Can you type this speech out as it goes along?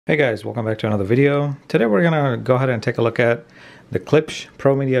Hey guys, welcome back to another video. Today we're gonna go ahead and take a look at the Klipsch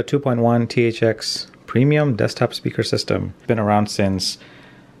Promedia 2.1 THX premium desktop speaker system. It's been around since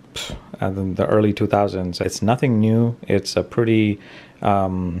the early 2000s. It's nothing new. It's a pretty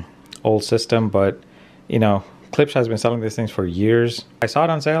old system, but you know, Klipsch has been selling these things for years. I saw it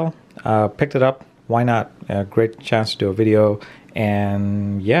on sale, picked it up. Why not? A great chance to do a video.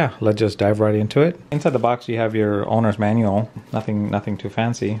 And yeah, let's just dive right into it. Inside the box you have your owner's manual. Nothing too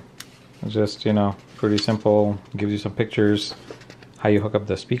fancy. It's just, you know, pretty simple. Gives you some pictures, how you hook up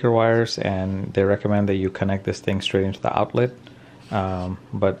the speaker wires, and they recommend that you connect this thing straight into the outlet.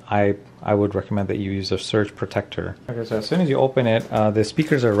 But I would recommend that you use a surge protector. Okay, so as soon as you open it, the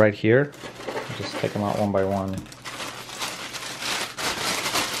speakers are right here. Just take them out one by one.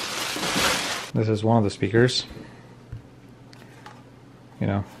 This is one of the speakers. You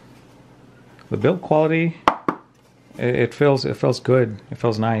know, the build quality, it feels good. It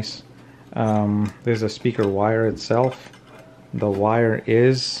feels nice. There's a speaker wire itself. The wire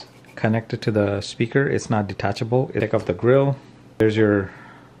is connected to the speaker. It's not detachable. Take off the grill. There's your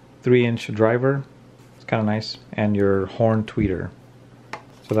 3-inch driver. It's kind of nice, and your horn tweeter.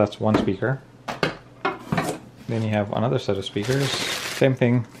 So that's one speaker. Then you have another set of speakers. Same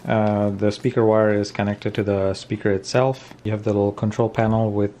thing, the speaker wire is connected to the speaker itself. You have the little control panel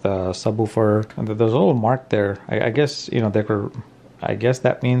with subwoofer. And there's a little mark there. I guess, you know, I guess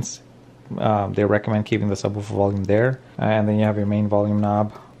that means they recommend keeping the subwoofer volume there. And then you have your main volume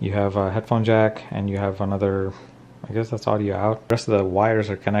knob. You have a headphone jack, and you have another, I guess that's audio out. The rest of the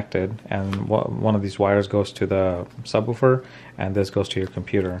wires are connected, and one of these wires goes to the subwoofer, and this goes to your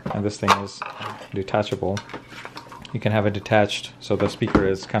computer. And this thing is detachable. You can have it detached, so the speaker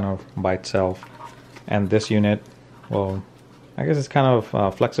is kind of by itself. And this unit, well, I guess it's kind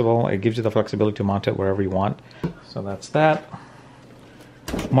of flexible. It gives you the flexibility to mount it wherever you want. So that's that.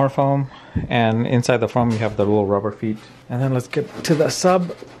 More foam, and inside the foam you have the little rubber feet. And then let's get to the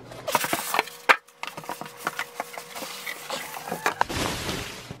sub.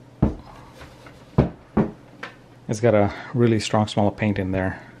 It's got a really strong smell of paint in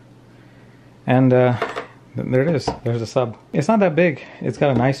there. And there it is. There's the sub. It's not that big. It's got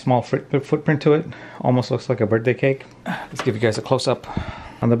a nice small footprint to it. Almost looks like a birthday cake. Let's give you guys a close-up.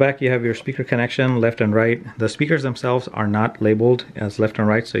 On the back you have your speaker connection, left and right. The speakers themselves are not labeled as left and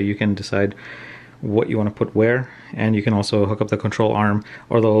right, so you can decide what you want to put where. And you can also hook up the control arm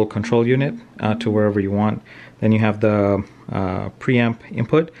or the little control unit to wherever you want. Then you have the preamp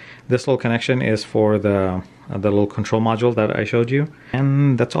input. This little connection is for the little control module that I showed you,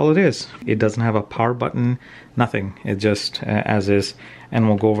 and that's all it is. It doesn't have a power button, nothing. It just as is, and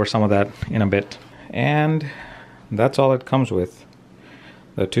we'll go over some of that in a bit. And that's all it comes with: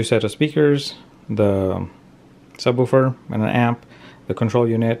 the 2 sets of speakers, the subwoofer and an amp, the control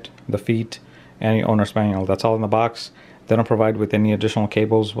unit, the feet, and your owner's manual. That's all in the box. They don't provide with any additional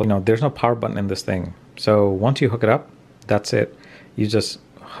cables. Well, no, there's no power button in this thing. So once you hook it up, that's it. You just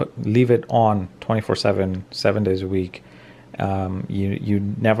leave it on 24/7, 7 days a week. You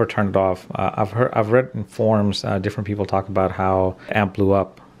never turn it off. I've read in forums different people talk about how amp blew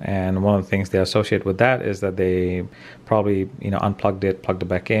up, and one of the things they associate with that is that they probably, you know, unplugged it, plugged it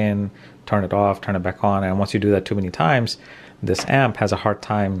back in, turn it off, turn it back on, and once you do that too many times, this amp has a hard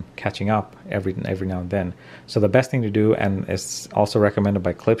time catching up every now and then. So the best thing to do, and it's also recommended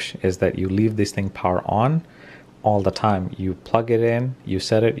by Klipsch, is that you leave this thing power on all the time. You plug it in, you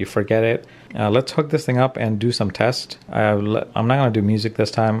set it, you forget it. Let's hook this thing up and do some tests. I'm not going to do music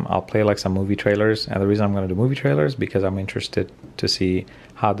this time. I'll play like some movie trailers, and the reason I'm going to do movie trailers because I'm interested to see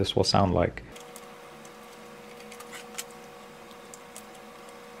how this will sound like.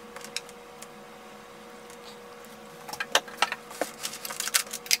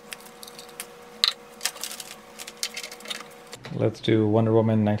 Let's do Wonder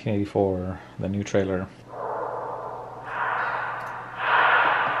Woman 1984, the new trailer.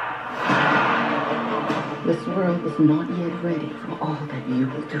 This world is not yet ready for all that you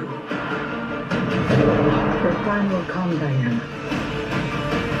will do. Your time will come, Diana.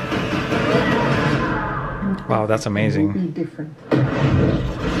 Wow, that's amazing. It will be different.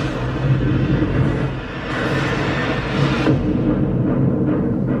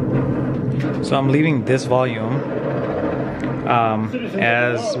 So I'm leaving this volume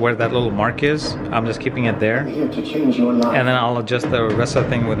as where that little mark is. I'm just keeping it there. And then I'll adjust the rest of the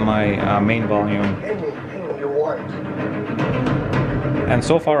thing with my main volume. And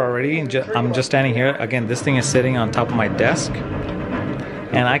so far already, I'm just standing here. Again, this thing is sitting on top of my desk,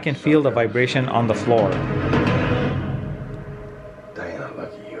 and I can feel the vibration on the floor. Diana,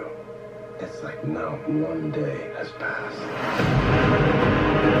 lucky you. It's like now one day has passed.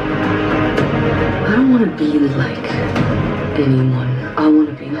 don't want to be like anyone. I want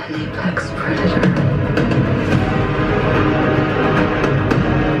to be an apex predator.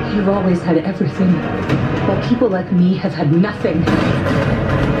 You've always had everything, while people like me have had nothing.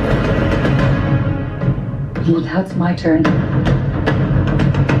 Well, now it's my turn.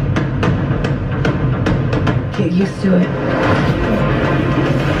 Get used to it.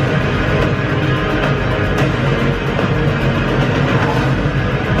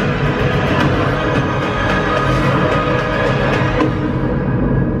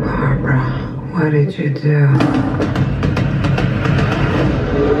 What did you do?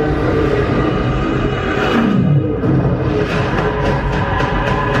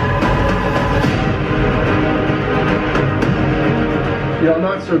 Yeah, I'm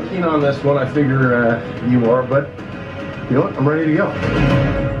not so keen on this one. I figure you are, but you know what? I'm ready to go.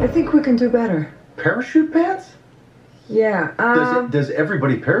 I think we can do better. Parachute pants? Yeah, Does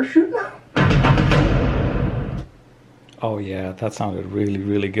everybody parachute now? Oh yeah, that sounded really,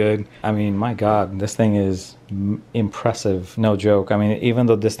 really good. I mean, my God, this thing is impressive. No joke. I mean, even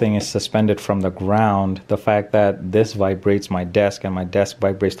though this thing is suspended from the ground, the fact that this vibrates my desk and my desk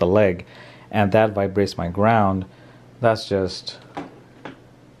vibrates the leg and that vibrates my ground, that's just...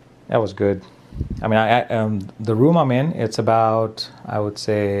 that was good. I mean, the room I'm in, it's about, I would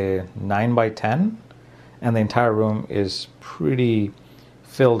say, 9 by 10. And the entire room is pretty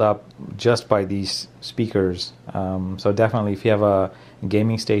filled up just by these speakers. So definitely, if you have a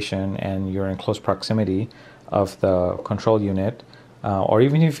gaming station and you're in close proximity of the control unit, or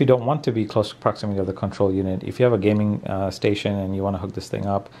even if you don't want to be close proximity of the control unit, if you have a gaming station and you want to hook this thing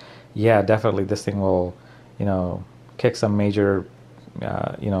up, yeah, definitely this thing will, you know, kick some major,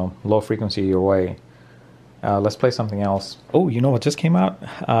 you know, low frequency your way. Let's play something else. Oh, you know what just came out?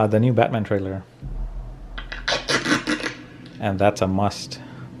 The new Batman trailer. And that's a must.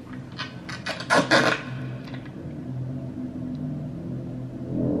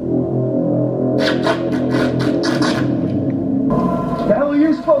 The hell are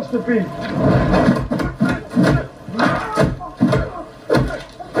you supposed to be?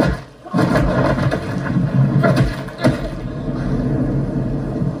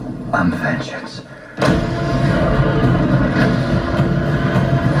 I'm vengeance.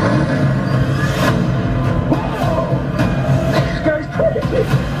 This guy's crazy.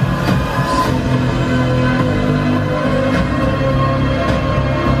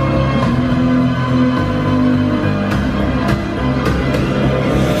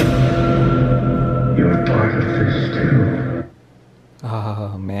 You're part of this too.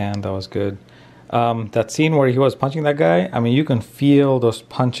 Oh man, that was good. That scene where he was punching that guy, I mean, you can feel those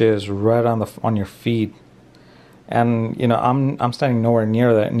punches right on your feet. And you know, I'm standing nowhere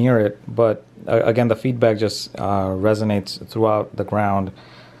near it, but again, the feedback just resonates throughout the ground.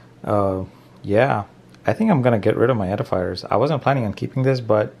 Yeah, I think I'm gonna get rid of my edifiers. I wasn't planning on keeping this,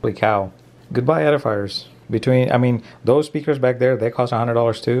 but holy cow, goodbye edifiers. I mean, those speakers back there, they cost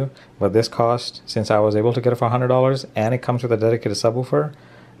 $100 too, but this cost, since I was able to get it for $100 and it comes with a dedicated subwoofer,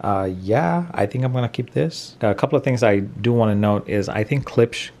 yeah, I think I'm gonna keep this. A couple of things I do want to note is I think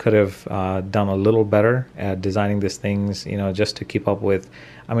Klipsch could have done a little better at designing these things, you know, just to keep up with,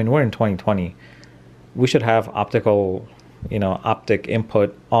 I mean, we're in 2020. We should have optical, you know, optic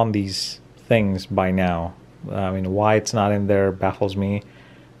input on these things by now. I mean, why it's not in there baffles me.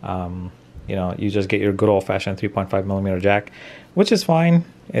 You know, you just get your good old-fashioned 3.5 millimeter jack, which is fine.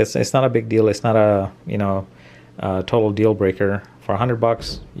 It's not a big deal. It's not a, you know, total deal breaker. For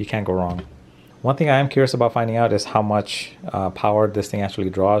 $100, you can't go wrong. One thing I am curious about finding out is how much power this thing actually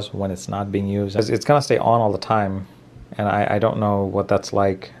draws when it's not being used. It's gonna stay on all the time, and I don't know what that's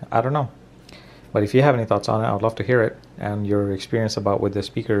like. I don't know. But if you have any thoughts on it, I would love to hear it and your experience with the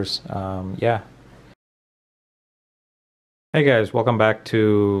speakers. Yeah. Hey guys, welcome back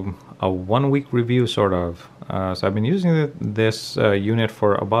to a 1 week review, sort of. So I've been using this unit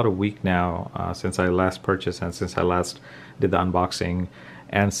for about a week now, since I last purchased and since I last did the unboxing.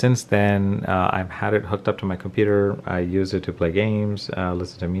 And since then, I've had it hooked up to my computer. I use it to play games,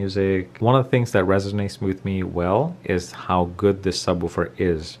 listen to music. One of the things that resonates with me well is how good this subwoofer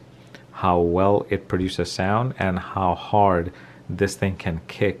is, how well it produces sound, and how hard this thing can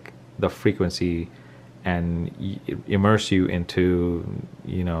kick the frequency and immerse you into,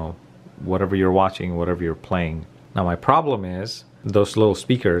 you know, whatever you're watching, whatever you're playing. Now my problem is those little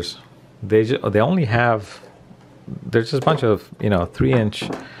speakers, they only have, there's just a bunch of, you know, 3-inch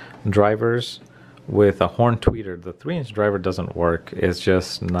drivers with a horn tweeter. The 3-inch driver doesn't work. It's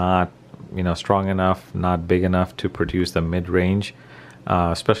just not, you know, strong enough, not big enough to produce the mid-range,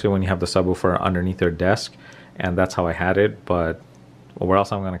 especially when you have the subwoofer underneath your desk. And that's how I had it, but where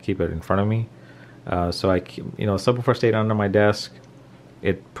else I'm going to keep it? In front of me? So subwoofer stayed under my desk.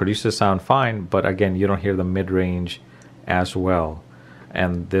 It produces sound fine, but again, you don't hear the mid-range as well.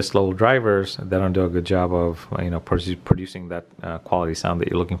 And this little drivers, they don't do a good job of producing that quality sound that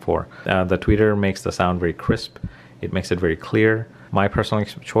you're looking for. The tweeter makes the sound very crisp. It makes it very clear. My personal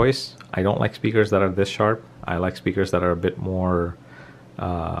choice, I don't like speakers that are this sharp. I like speakers that are a bit more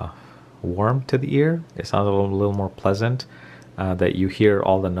warm to the ear. It sounds a little more pleasant, that you hear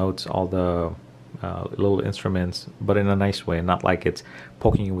all the notes, all the little instruments, but in a nice way, not like it's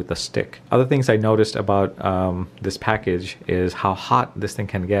poking you with a stick. Other things I noticed about this package is how hot this thing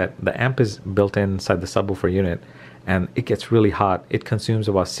can get. The amp is built inside the subwoofer unit, and it gets really hot. It consumes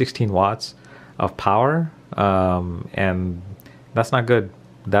about 16 watts of power, and that's not good.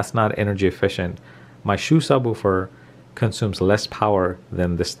 That's not energy efficient. My Shure subwoofer consumes less power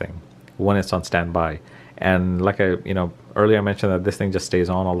than this thing when it's on standby. And like earlier I mentioned that this thing just stays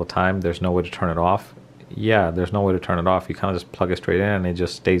on all the time. There's no way to turn it off. Yeah, there's no way to turn it off. You kind of just plug it straight in and it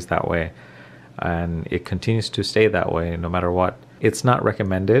just stays that way. And it continues to stay that way no matter what. It's not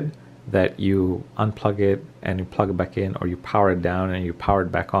recommended that you unplug it and you plug it back in, or you power it down and you power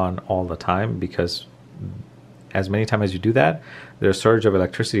it back on all the time, because as many times as you do that, there's a surge of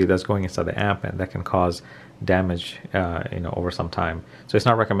electricity that's going inside the amp, and that can cause damage over some time. So it's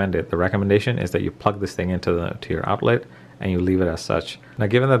not recommended. The recommendation is that you plug this thing into your outlet and you leave it as such. Now,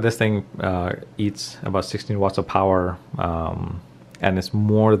 given that this thing eats about 16 watts of power, and it's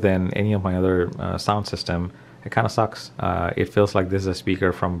more than any of my other sound system, it kind of sucks. It feels like this is a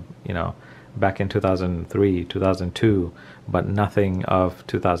speaker from back in 2003, 2002, but nothing of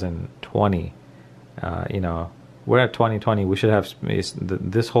 2020. We're at 2020. We should have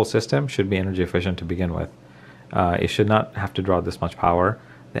this whole system should be energy efficient to begin with. It should not have to draw this much power.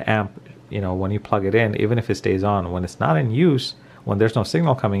 The amp, when you plug it in, even if it stays on, when it's not in use, when there's no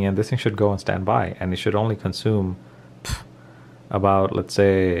signal coming in, this thing should go on standby, and it should only consume about, let's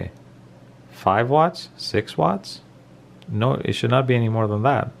say, 5 watts, 6 watts. No, it should not be any more than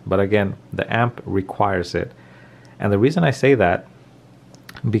that. But again, the amp requires it. And the reason I say that,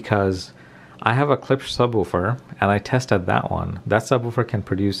 because I have a Klipsch subwoofer, and I tested that one. That subwoofer can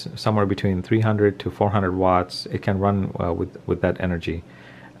produce somewhere between 300 to 400 watts. It can run with that energy.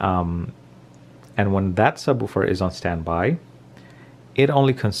 And when that subwoofer is on standby, it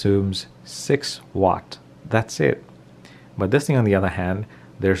only consumes 6 watt. That's it. But this thing, on the other hand,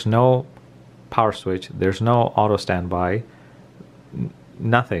 there's no power switch. There's no auto standby.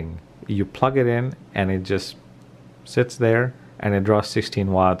 Nothing. You plug it in, and it just sits there, and it draws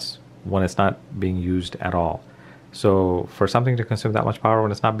 16 watts when it's not being used at all. So for something to consume that much power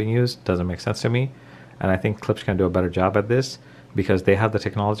when it's not being used doesn't make sense to me. And I think Klipsch can do a better job at this, because they have the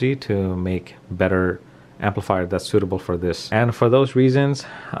technology to make better amplifier that's suitable for this. And for those reasons,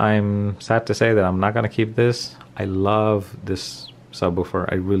 I'm sad to say that I'm not going to keep this. I love this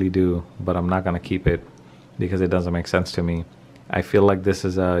subwoofer, I really do, but I'm not going to keep it because it doesn't make sense to me. I feel like this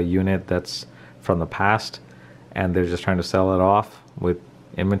is a unit that's from the past, and they're just trying to sell it off with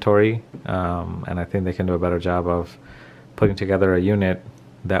inventory, and I think they can do a better job of putting together a unit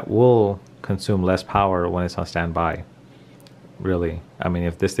that will consume less power when it's on standby. Really, I mean,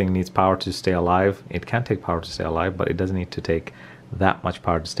 if this thing needs power to stay alive, it can take power to stay alive, but it doesn't need to take that much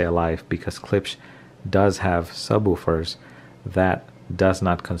power to stay alive, because Klipsch does have subwoofers that does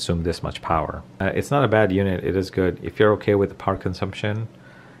not consume this much power. It's not a bad unit. It is good if you're okay with the power consumption.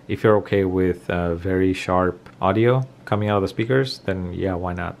 If you're okay with very sharp audio coming out of the speakers, then yeah,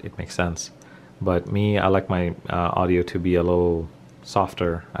 why not? It makes sense. But me, I like my audio to be a little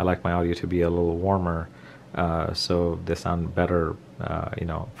softer. I like my audio to be a little warmer, so they sound better,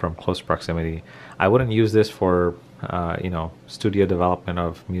 from close proximity. I wouldn't use this for, studio development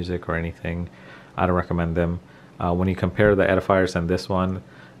of music or anything. I don't recommend them. When you compare the edifiers and this one,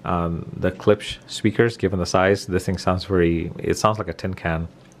 the Klipsch speakers, given the size, this thing sounds it sounds like a tin can.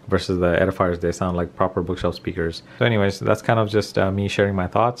 Versus the edifiers, they sound like proper bookshelf speakers. So anyways, that's kind of just me sharing my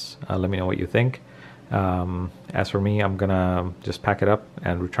thoughts. Let me know what you think. As for me, I'm gonna just pack it up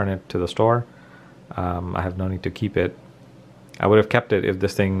and return it to the store. I have no need to keep it. I would have kept it if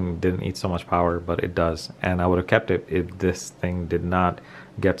this thing didn't eat so much power, but it does. And I would have kept it if this thing did not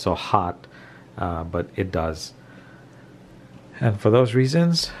get so hot, but it does. And for those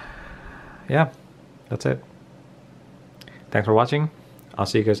reasons, yeah, that's it. Thanks for watching. I'll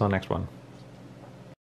see you guys on the next one.